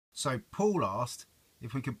So Paul asked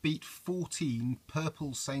if we could beat 14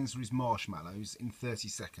 purple Sainsbury's marshmallows in 30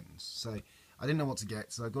 seconds. So I didn't know what to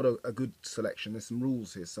get, so I got a good selection. There's some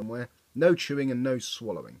rules here somewhere. No chewing and no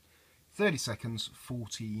swallowing. 30 seconds,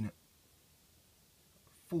 14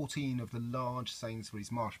 of the large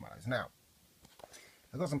Sainsbury's marshmallows. Now,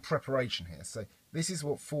 I've got some preparation here. So this is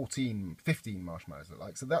what 15 marshmallows look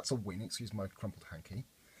like. So that's a win, excuse my crumpled hanky.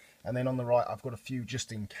 And then on the right, I've got a few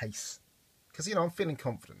just in case. Because, you know, I'm feeling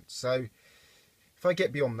confident. So if I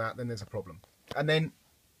get beyond that, then there's a problem. And then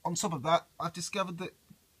on top of that, I've discovered that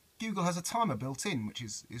Google has a timer built in, which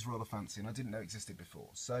is rather fancy, and I didn't know existed before.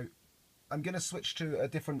 So I'm going to switch to a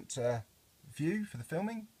different view for the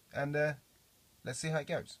filming, and let's see how it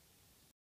goes.